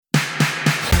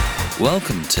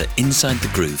Welcome to Inside the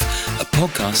Groove, a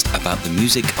podcast about the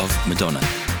music of Madonna.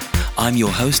 I'm your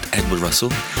host, Edward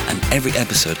Russell, and every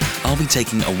episode I'll be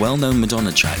taking a well-known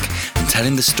Madonna track and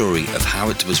telling the story of how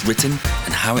it was written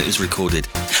and how it was recorded.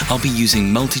 I'll be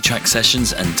using multi-track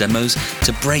sessions and demos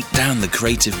to break down the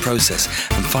creative process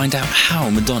and find out how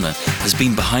Madonna has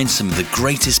been behind some of the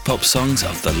greatest pop songs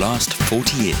of the last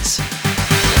 40 years.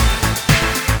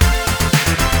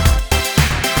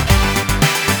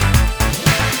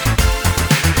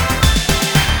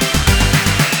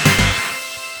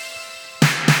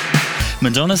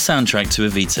 Madonna's soundtrack to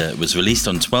Evita was released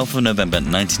on 12th of November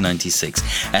 1996,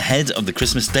 ahead of the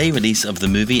Christmas Day release of the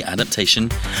movie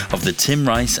adaptation of the Tim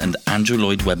Rice and Andrew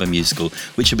Lloyd Webber musical,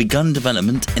 which had begun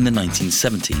development in the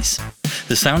 1970s.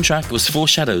 The soundtrack was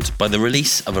foreshadowed by the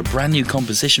release of a brand new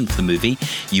composition for the movie,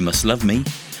 You Must Love Me,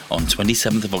 on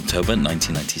 27th of October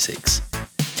 1996.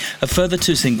 A further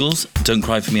two singles, Don't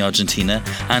Cry For Me Argentina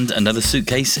and Another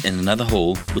Suitcase in Another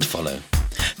Hall, would follow.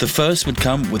 The first would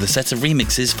come with a set of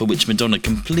remixes for which Madonna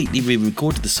completely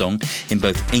re-recorded the song in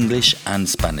both English and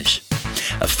Spanish.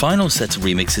 A final set of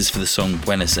remixes for the song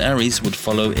Buenos Aires would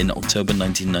follow in October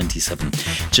 1997,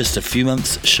 just a few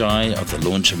months shy of the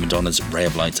launch of Madonna's Ray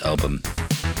of Light album.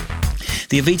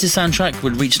 The Evita soundtrack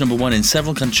would reach number one in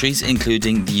several countries,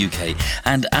 including the UK,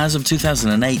 and as of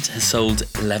 2008 has sold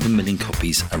 11 million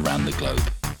copies around the globe.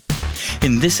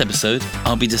 In this episode,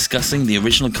 I'll be discussing the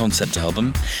original concept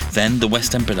album, then the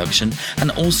West End production,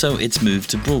 and also its move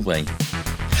to Broadway.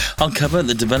 I'll cover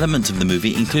the development of the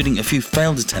movie, including a few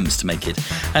failed attempts to make it,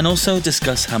 and also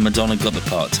discuss how Madonna got the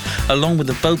part, along with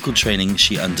the vocal training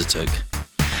she undertook.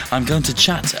 I'm going to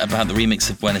chat about the remix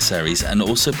of Buenos Aires and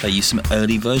also play you some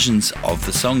early versions of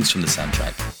the songs from the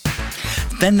soundtrack.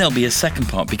 Then there'll be a second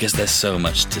part because there's so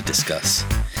much to discuss.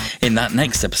 In that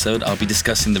next episode, I'll be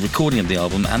discussing the recording of the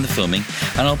album and the filming,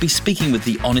 and I'll be speaking with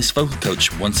the Honest vocal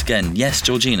coach once again, yes,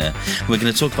 Georgina. We're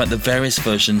going to talk about the various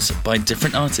versions by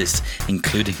different artists,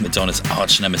 including Madonna's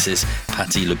arch nemesis,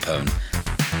 Patti LuPone.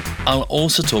 I'll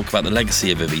also talk about the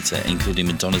legacy of Evita, including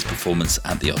Madonna's performance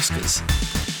at the Oscars.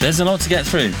 There's a lot to get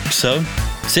through, so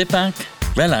sit back,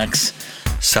 relax,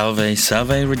 salve,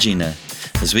 salve Regina,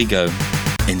 as we go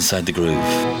inside the groove.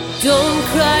 Don't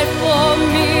cry for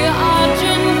me,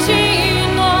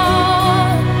 Argentina.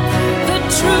 The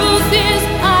truth is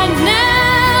I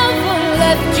never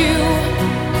left you.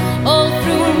 All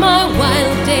through my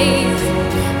wild days,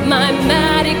 my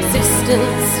mad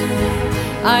existence,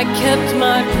 I kept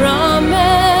my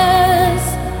promise.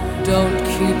 Don't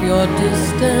keep your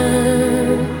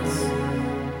distance.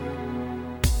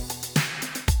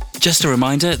 Just a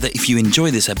reminder that if you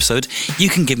enjoy this episode, you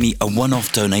can give me a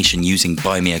one-off donation using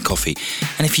Buy Me a Coffee.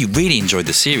 And if you really enjoyed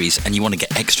the series and you want to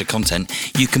get extra content,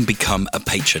 you can become a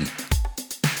patron.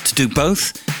 To do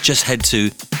both, just head to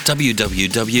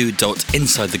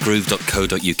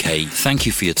www.insidethegroove.co.uk. Thank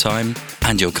you for your time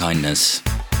and your kindness.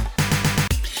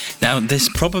 Now, this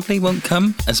probably won't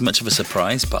come as much of a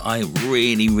surprise, but I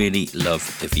really, really love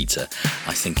Evita.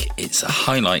 I think it's a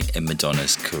highlight in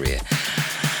Madonna's career.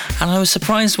 And I was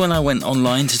surprised when I went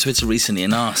online to Twitter recently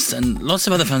and asked, and lots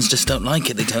of other fans just don't like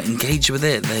it, they don't engage with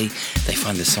it, they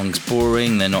find the songs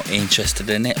boring, they're not interested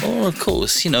in it, or of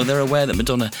course, they're aware that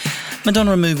Madonna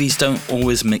movies don't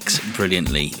always mix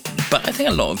brilliantly. But I think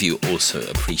a lot of you also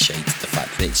appreciate the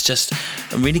fact that it's just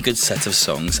a really good set of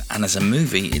songs, and as a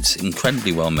movie, it's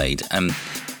incredibly well made, and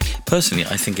personally,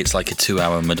 I think it's like a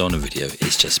 2-hour Madonna video.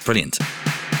 It's just brilliant.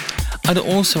 I'd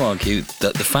also argue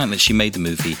that the fact that she made the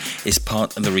movie is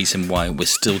part of the reason why we're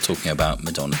still talking about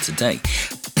Madonna today.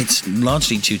 It's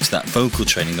largely due to that vocal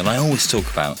training that I always talk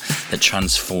about that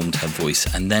transformed her voice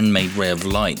and then made Ray of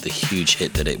Light the huge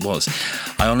hit that it was.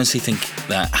 I honestly think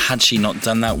that had she not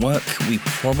done that work, we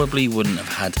probably wouldn't have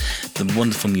had the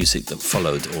wonderful music that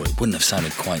followed, or it wouldn't have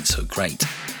sounded quite so great.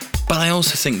 But I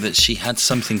also think that she had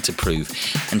something to prove,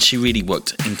 and she really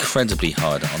worked incredibly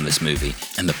hard on this movie,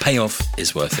 and the payoff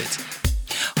is worth it.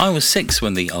 I was 6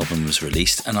 when the album was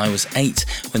released, and I was 8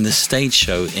 when the stage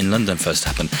show in London first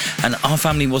happened, and our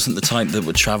family wasn't the type that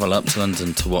would travel up to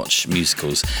London to watch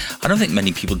musicals. I don't think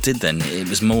many people did then. It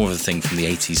was more of a thing from the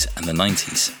 80s and the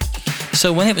 90s.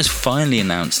 So when it was finally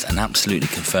announced and absolutely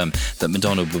confirmed that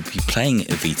Madonna would be playing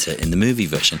Evita in the movie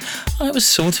version, I was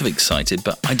sort of excited,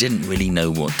 but I didn't really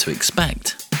know what to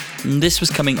expect. This was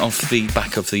coming off the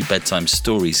back of the Bedtime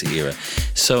Stories era,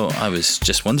 so I was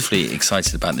just wonderfully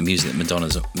excited about the music that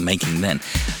Madonna's making then,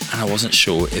 and I wasn't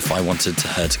sure if I wanted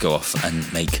her to go off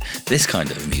and make this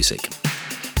kind of music.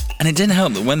 And it didn't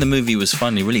help that when the movie was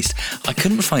finally released, I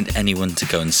couldn't find anyone to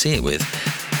go and see it with.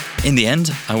 In the end,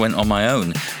 I went on my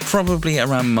own, probably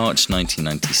around March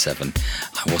 1997.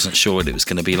 I wasn't sure what it was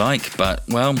going to be like, but,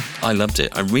 well, I loved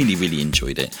it. I really, really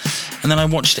enjoyed it. And then I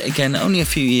watched it again only a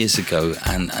few years ago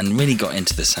and really got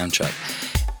into the soundtrack.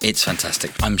 It's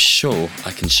fantastic. I'm sure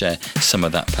I can share some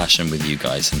of that passion with you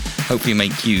guys and hopefully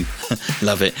make you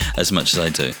love it as much as I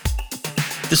do.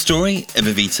 The story of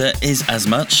Evita is as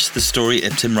much the story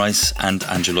of Tim Rice and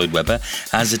Andrew Lloyd Webber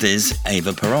as it is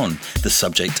Eva Peron, the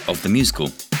subject of the musical.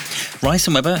 Rice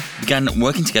and Webber began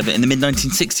working together in the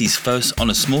mid-1960s, first on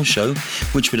a small show,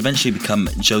 which would eventually become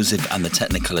Joseph and the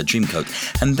Technicolor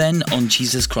Dreamcoat, and then on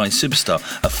Jesus Christ Superstar,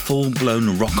 a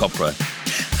full-blown rock opera,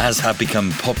 as had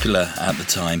become popular at the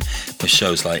time, with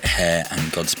shows like Hair and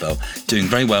Godspell doing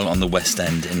very well on the West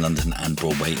End in London and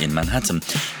Broadway in Manhattan.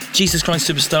 Jesus Christ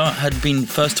Superstar had been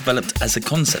first developed as a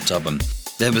concept album.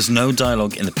 There was no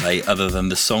dialogue in the play other than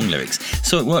the song lyrics,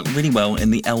 so it worked really well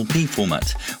in the LP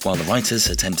format, while the writers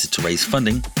attempted to raise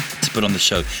funding to put on the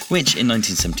show, which in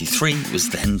 1973 was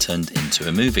then turned into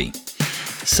a movie.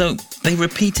 So they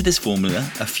repeated this formula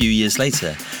a few years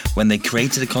later when they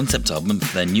created a concept album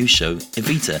for their new show,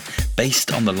 Evita,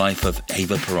 based on the life of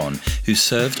Eva Peron, who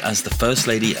served as the First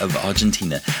Lady of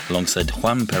Argentina alongside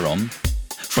Juan Perón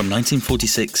from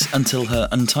 1946 until her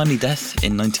untimely death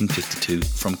in 1952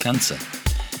 from cancer.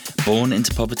 Born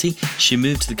into poverty, she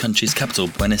moved to the country's capital,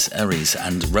 Buenos Aires,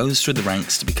 and rose through the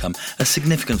ranks to become a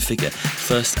significant figure,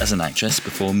 first as an actress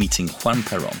before meeting Juan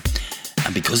Perón.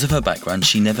 And because of her background,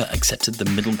 she never accepted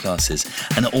the middle classes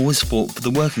and always fought for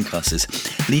the working classes,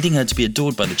 leading her to be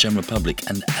adored by the general public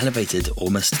and elevated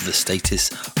almost to the status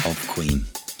of queen.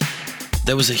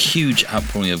 There was a huge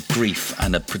outpouring of grief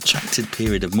and a protracted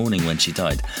period of mourning when she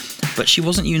died, but she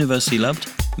wasn't universally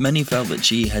loved. Many felt that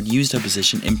she had used her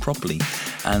position improperly,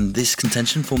 and this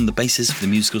contention formed the basis of the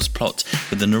musical's plot,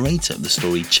 with the narrator of the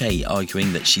story, Che,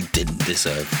 arguing that she didn't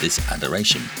deserve this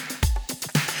adoration.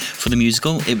 For the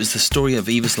musical, it was the story of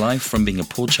Eva's life from being a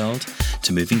poor child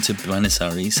to moving to Buenos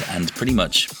Aires, and pretty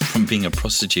much from being a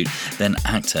prostitute, then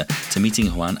actor, to meeting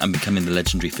Juan and becoming the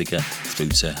legendary figure through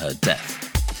to her death.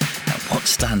 Now, what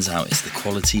stands out is the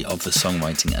quality of the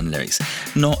songwriting and lyrics.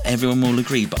 Not everyone will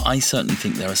agree, but I certainly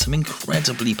think there are some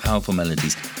incredibly powerful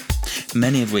melodies,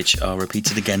 many of which are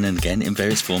repeated again and again in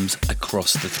various forms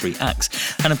across the three acts.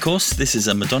 And of course, this is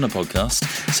a Madonna podcast,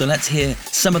 so let's hear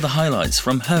some of the highlights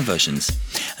from her versions.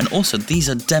 And also, these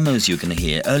are demos you're going to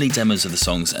hear, early demos of the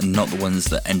songs and not the ones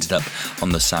that ended up on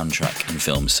the soundtrack and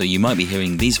film. So you might be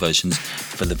hearing these versions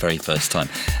for the very first time.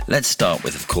 Let's start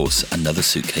with, of course, Another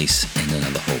Suitcase in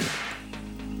Another Hole.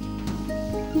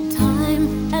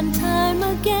 Time and time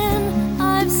again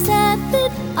I've said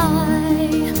that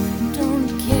I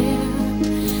don't care,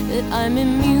 that I'm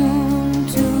immune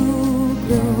to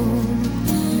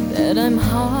gloom, that I'm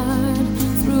hard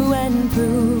through and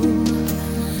through.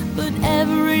 But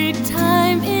every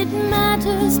time it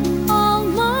matters, all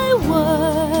my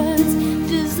words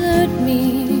desert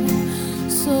me,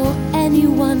 so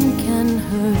anyone can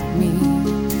hurt me,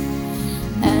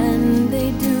 and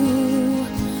they do.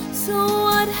 So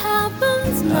what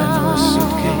happens now? Another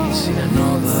suitcase in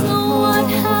another So what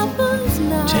happens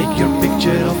now? Take your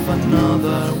picture of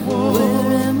another wall.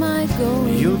 Where am I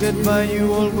going? You'll get by,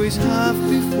 you always have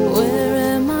before. Where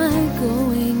am I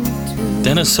going to?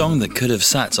 Then a song that could have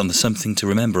sat on the Something to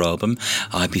Remember album,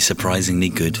 I'd Be Surprisingly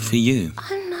Good for You.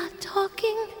 I'm not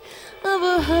talking of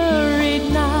a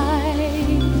hurried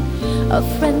night, a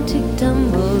frantic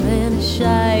tumble and a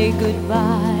shy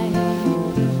goodbye,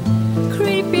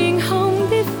 creeping home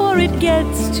before it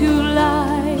gets too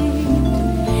light.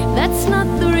 That's not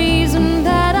the reason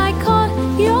that I caught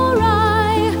your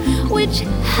eye, which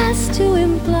has to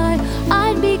imply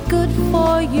I'd be good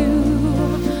for you.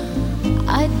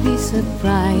 I'd be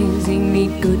surprisingly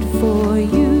good for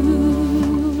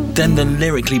you. Then the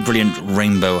lyrically brilliant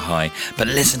Rainbow High. But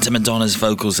listen to Madonna's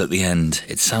vocals at the end.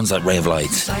 It sounds like Ray of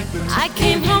Light. I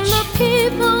came from the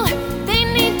people, they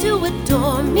need to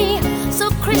adore me. So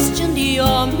Christian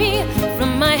Dior me,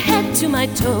 from my head to my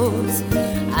toes.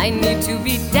 I need to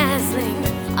be dazzling,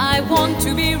 I want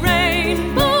to be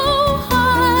rainbow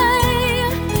high.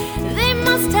 They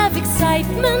must have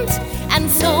excitement,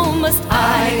 and so must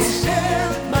I.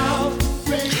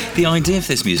 The idea of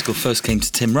this musical first came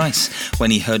to Tim Rice when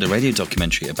he heard a radio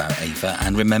documentary about Eva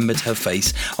and remembered her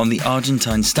face on the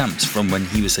Argentine stamps from when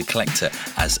he was a collector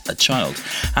as a child.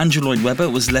 Andrew Lloyd Webber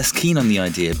was less keen on the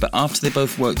idea, but after they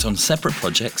both worked on separate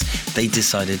projects, they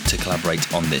decided to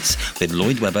collaborate on this, with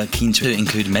Lloyd Webber keen to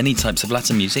include many types of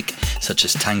Latin music, such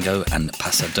as tango and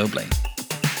pasodoble.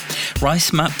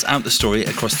 Rice mapped out the story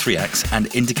across three acts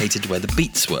and indicated where the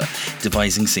beats were,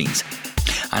 devising scenes.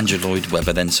 Andrew Lloyd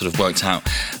Webber then sort of worked out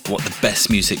what the best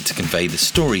music to convey the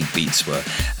story beats were.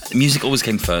 The music always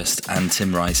came first, and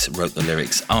Tim Rice wrote the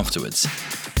lyrics afterwards.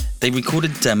 They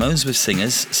recorded demos with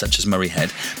singers such as Murray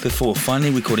Head before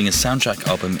finally recording a soundtrack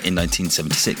album in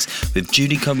 1976 with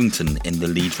Judy Covington in the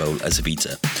lead role as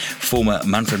Evita, former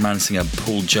Manfred Mann singer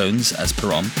Paul Jones as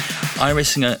Perron, Irish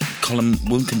singer Colin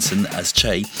Wilkinson as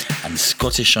Che, and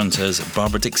Scottish chanteurs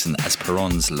Barbara Dixon as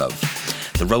Perron's love,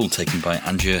 the role taken by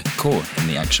Andrea Corr in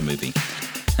the action movie.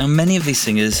 Now, many of these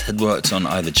singers had worked on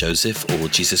either Joseph or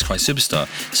Jesus Christ Superstar,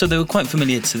 so they were quite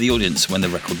familiar to the audience when the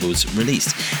record was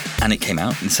released. And it came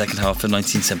out in the second half of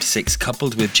 1976,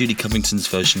 coupled with Judy Covington's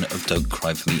version of Don't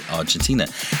Cry For Me Argentina,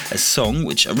 a song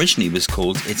which originally was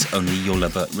called It's Only Your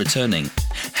Lover Returning.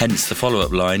 Hence the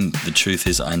follow-up line, The Truth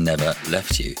Is I Never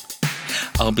Left You.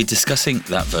 I'll be discussing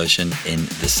that version in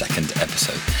the second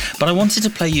episode. But I wanted to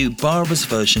play you Barbara's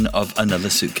version of Another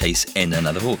Suitcase in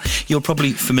Another Hall. You're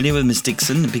probably familiar with Miss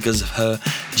Dixon because of her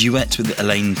duet with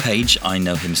Elaine Paige. I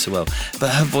know him so well. But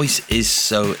her voice is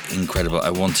so incredible. I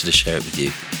wanted to share it with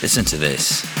you. Listen to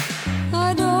this.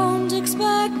 I don't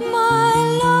expect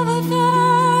my love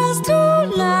affairs to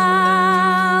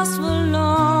last for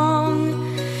long.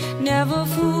 Never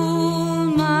fool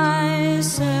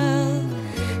myself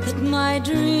that my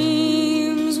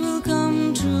dreams will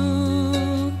come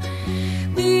true.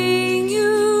 Being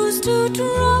used to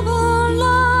trouble,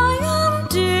 I am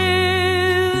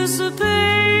dissipated,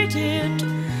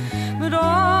 but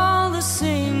all the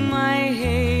same I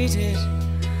hate it.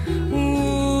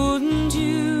 Wouldn't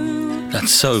you?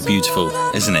 That's so beautiful,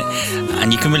 isn't it?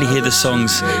 And you can really hear the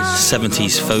song's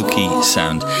 70s folky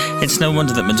sound. It's no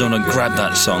wonder that Madonna grabbed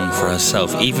that song for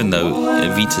herself, even though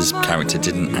Evita's character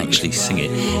didn't actually sing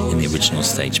it in the original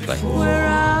stage play. Where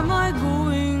am I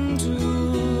going to?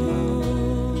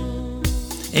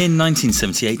 In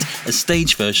 1978, a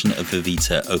stage version of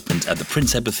Evita opened at the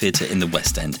Prince Edward Theatre in the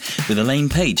West End, with Elaine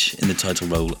Paige in the title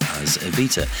role as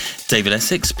Evita. David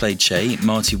Essex played Che.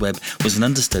 Marty Webb was an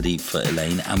understudy for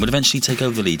Elaine and would eventually take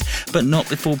over the lead, but not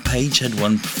before Paige had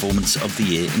won Performance of the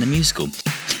Year in a musical.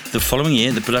 The following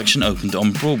year, the production opened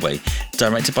on Broadway.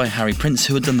 Directed by Harry Prince,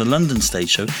 who had done the London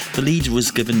stage show, the lead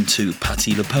was given to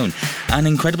Patti LuPone, an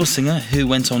incredible singer who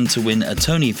went on to win a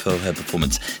Tony for her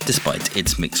performance, despite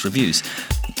its mixed reviews.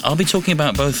 I'll be talking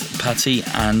about both Patti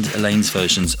and Elaine's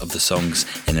versions of the songs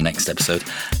in the next episode,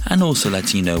 and also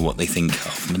letting you know what they think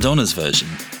of Madonna's version.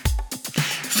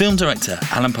 Film director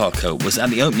Alan Parker was at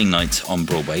the opening night on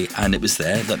Broadway, and it was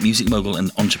there that music mogul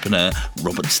and entrepreneur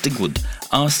Robert Stigwood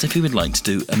asked if he would like to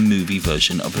do a movie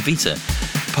version of Evita.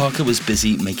 Parker was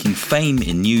busy making Fame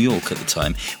in New York at the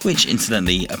time, which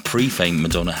incidentally a pre-Fame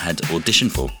Madonna had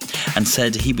auditioned for, and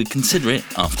said he would consider it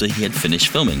after he had finished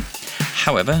filming.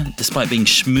 However, despite being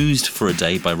schmoozed for a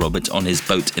day by Robert on his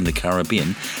boat in the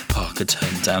Caribbean, Parker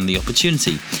turned down the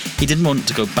opportunity. He didn't want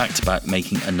to go back-to-back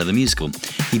making another musical.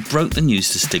 He broke the news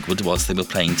to Stigwood whilst they were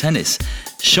playing tennis.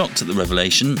 Shocked at the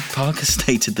revelation, Parker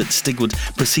stated that Stigwood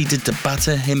proceeded to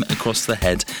batter him across the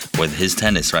head with his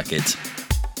tennis racket.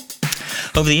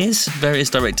 Over the years, various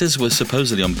directors were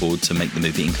supposedly on board to make the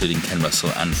movie, including Ken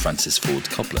Russell and Francis Ford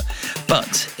Coppola.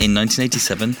 But in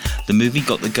 1987, the movie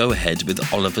got the go-ahead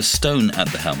with Oliver Stone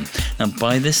at the helm. Now,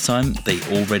 by this time, they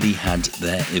already had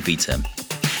their Evita.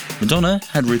 Madonna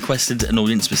had requested an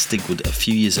audience with Stigwood a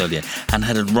few years earlier and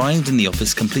had arrived in the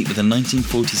office complete with a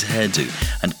 1940s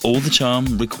hairdo and all the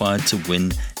charm required to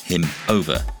win him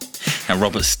over. Now,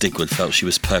 Robert Stigwood felt she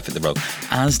was perfect for the role,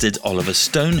 as did Oliver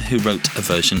Stone, who wrote a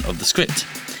version of the script.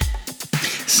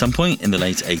 Some point in the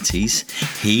late 80s,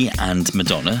 he and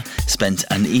Madonna spent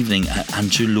an evening at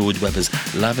Andrew Lloyd Webber's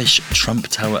lavish Trump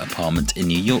Tower apartment in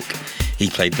New York. He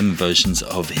played them versions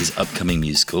of his upcoming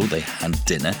musical, they had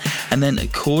dinner, and then,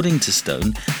 according to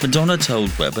Stone, Madonna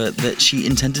told Webber that she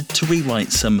intended to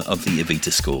rewrite some of the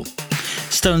Evita score.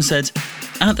 Stone said,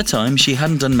 at the time, she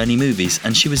hadn't done many movies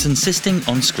and she was insisting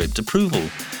on script approval.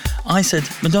 I said,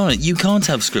 Madonna, you can't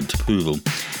have script approval.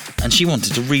 And she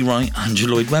wanted to rewrite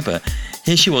Andrew Lloyd Webber.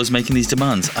 Here she was making these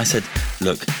demands. I said,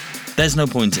 look, there's no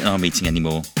point in our meeting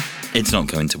anymore. It's not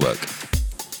going to work.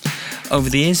 Over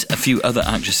the years, a few other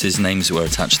actresses' names were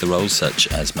attached to the roles, such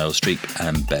as Meryl Streep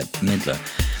and Bette Midler.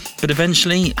 But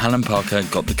eventually, Alan Parker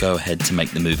got the go-ahead to make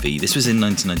the movie. This was in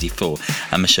 1994,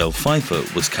 and Michelle Pfeiffer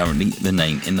was currently the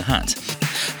name in the hat.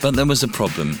 But there was a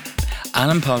problem.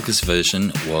 Alan Parker's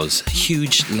version was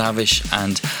huge, lavish,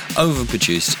 and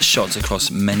overproduced, shot across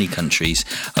many countries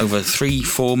over 3,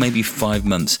 4, maybe 5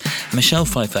 months. Michelle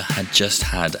Pfeiffer had just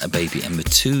had a baby and with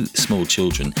 2 small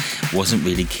children wasn't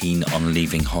really keen on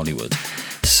leaving Hollywood.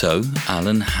 So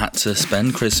Alan had to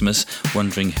spend Christmas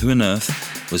wondering who on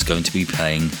earth was going to be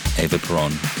playing Eva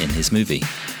Peron in his movie.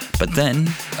 But then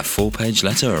a 4-page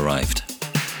letter arrived.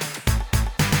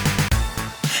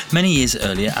 Many years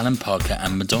earlier, Alan Parker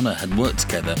and Madonna had worked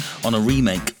together on a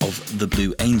remake of The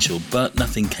Blue Angel, but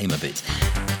nothing came of it.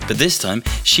 But this time,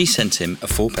 she sent him a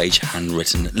 4-page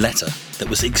handwritten letter that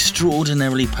was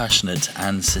extraordinarily passionate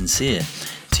and sincere,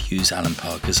 to use Alan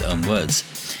Parker's own words.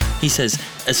 He says,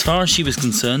 as far as she was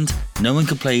concerned, no one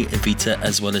could play Evita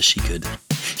as well as she could.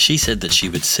 She said that she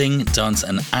would sing, dance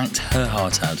and act her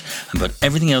heart out and put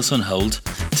everything else on hold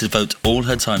to devote all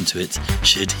her time to it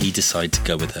should he decide to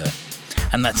go with her.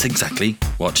 And that's exactly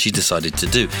what she decided to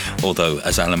do, although,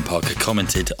 as Alan Parker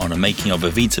commented on a Making of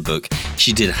Evita book,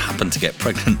 she did happen to get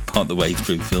pregnant part the way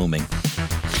through filming.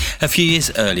 A few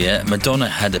years earlier, Madonna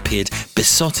had appeared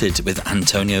besotted with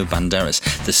Antonio Banderas,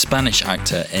 the Spanish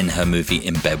actor in her movie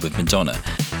In Bed with Madonna.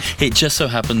 It just so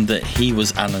happened that he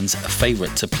was Alan's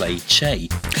favourite to play Che.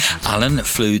 Alan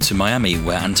flew to Miami,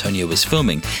 where Antonio was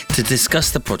filming, to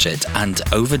discuss the project, and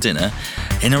over dinner,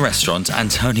 in a restaurant,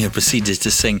 Antonio proceeded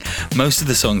to sing most of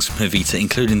the songs from Evita,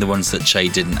 including the ones that Che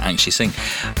didn't actually sing,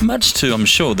 much to, I'm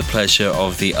sure, the pleasure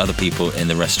of the other people in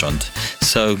the restaurant.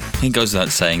 So it goes without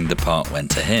saying the part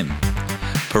went to him.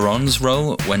 Peron's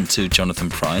role went to Jonathan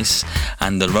Pryce,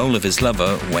 and the role of his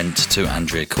lover went to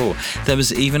Andrea Corr. There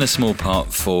was even a small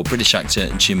part for British actor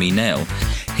Jimmy Nail.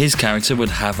 His character would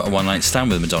have a one-night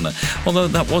stand with Madonna, although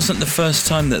that wasn't the first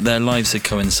time that their lives had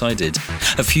coincided.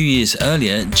 A few years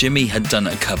earlier, Jimmy had done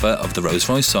a cover of the Rolls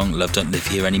Royce song Love Don't Live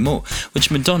Here Anymore,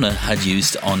 which Madonna had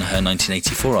used on her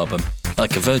 1984 album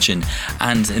Like a Virgin,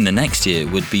 and in the next year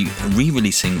would be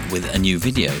re-releasing with a new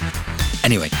video.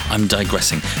 Anyway, I'm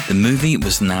digressing. The movie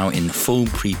was now in full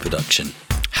pre-production.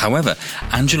 However,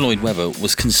 Andrew Lloyd Webber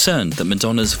was concerned that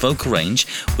Madonna's vocal range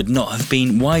would not have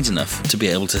been wide enough to be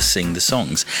able to sing the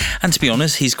songs. And to be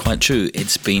honest, he's quite true.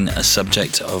 It's been a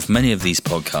subject of many of these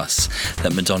podcasts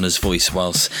that Madonna's voice,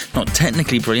 whilst not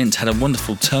technically brilliant, had a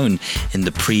wonderful tone in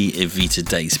the pre-Evita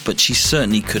days, but she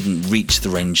certainly couldn't reach the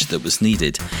range that was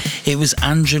needed. It was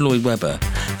Andrew Lloyd Webber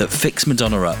that fixed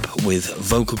Madonna up with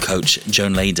vocal coach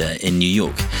Joan Lader in New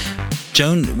York.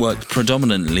 Joan worked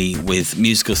predominantly with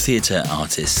musical theatre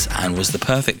artists and was the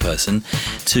perfect person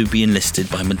to be enlisted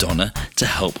by Madonna to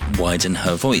help widen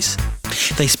her voice.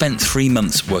 They spent 3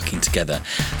 months working together,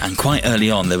 and quite early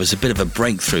on there was a bit of a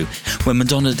breakthrough when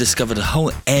Madonna discovered a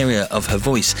whole area of her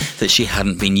voice that she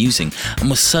hadn't been using and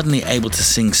was suddenly able to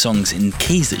sing songs in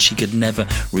keys that she could never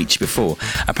reach before.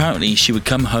 Apparently, she would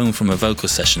come home from her vocal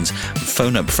sessions and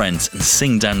phone up friends and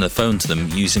sing down the phone to them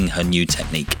using her new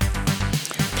technique.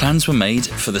 Plans were made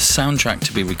for the soundtrack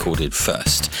to be recorded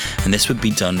first, and this would be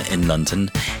done in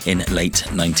London in late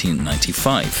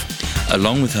 1995.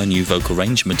 Along with her new vocal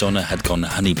range, Madonna had gone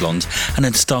honey blonde and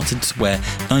had started to wear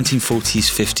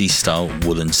 1940s, 50s style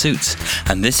woolen suits.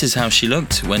 And this is how she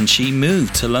looked when she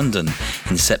moved to London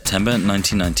in September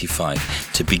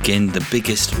 1995 to begin the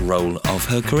biggest role of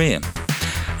her career.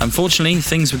 Unfortunately,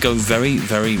 things would go very,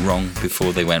 very wrong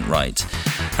before they went right.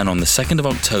 And on the 2nd of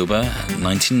October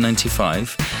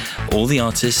 1995, all the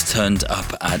artists turned up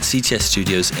at CTS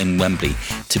Studios in Wembley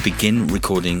to begin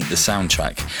recording the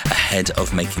soundtrack ahead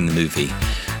of making the movie.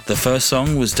 The first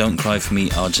song was Don't Cry For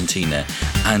Me Argentina,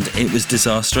 and it was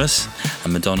disastrous,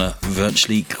 and Madonna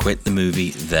virtually quit the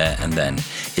movie there and then.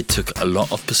 It took a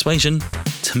lot of persuasion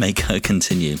to make her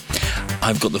continue.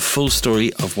 I've got the full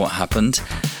story of what happened,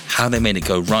 how they made it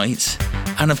go right,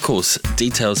 and of course,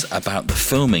 details about the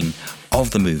filming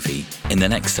of the movie in the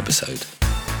next episode.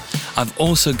 I've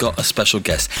also got a special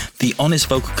guest. The Honest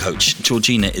vocal coach,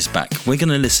 Georgina, is back. We're going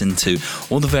to listen to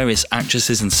all the various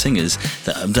actresses and singers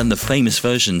that have done the famous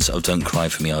versions of Don't Cry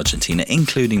For Me Argentina,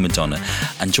 including Madonna,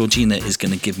 and Georgina is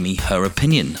going to give me her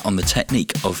opinion on the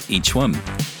technique of each one.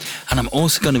 And I'm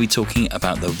also going to be talking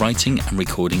about the writing and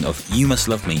recording of You Must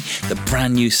Love Me, the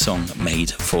brand new song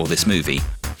made for this movie.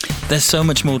 There's so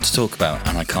much more to talk about,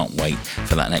 and I can't wait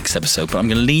for that next episode, but I'm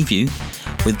going to leave you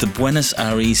with the Buenos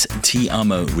Aires Te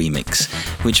Amo remix,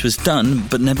 which was done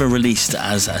but never released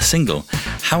as a single.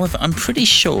 However, I'm pretty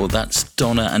sure that's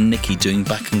Donna and Nikki doing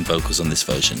backing vocals on this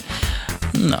version.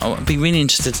 No, I'd be really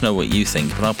interested to know what you think,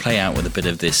 but I'll play out with a bit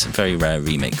of this very rare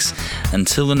remix.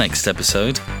 Until the next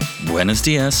episode, buenos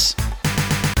dias.